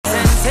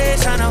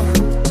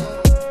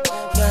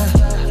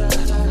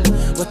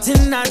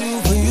nothing I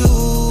do for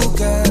you,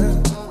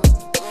 girl.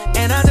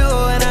 And I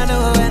know, and I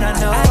know, and I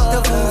know. Act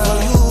the fool for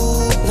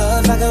you.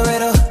 Love like a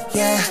riddle,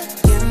 yeah.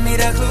 Give me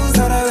the clues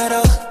of the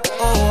riddle.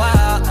 Oh,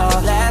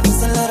 wow, laugh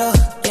just a little,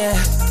 yeah.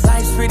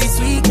 Life's pretty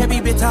sweet, can't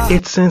be bitter.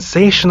 It's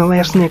sensational,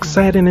 as an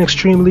exciting,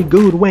 extremely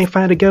good way.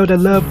 Find a girl that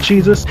loves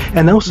Jesus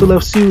and also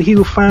loves you. He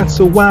will find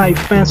a wife,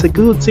 finds a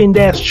good thing,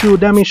 that's true.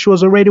 That means she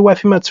was already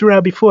wifey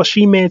material before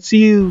she met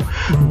you.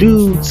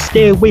 Dude,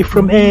 stay away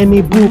from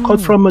any boo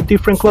cut from a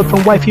different club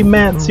from wifey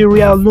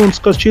material looms,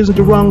 cause choosing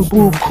the wrong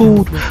boo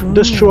could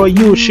destroy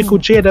you. She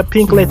could Jada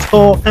Pinklets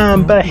or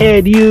Amber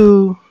head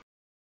you.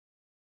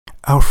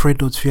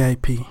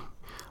 Alfred.vip,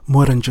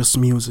 more than just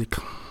music.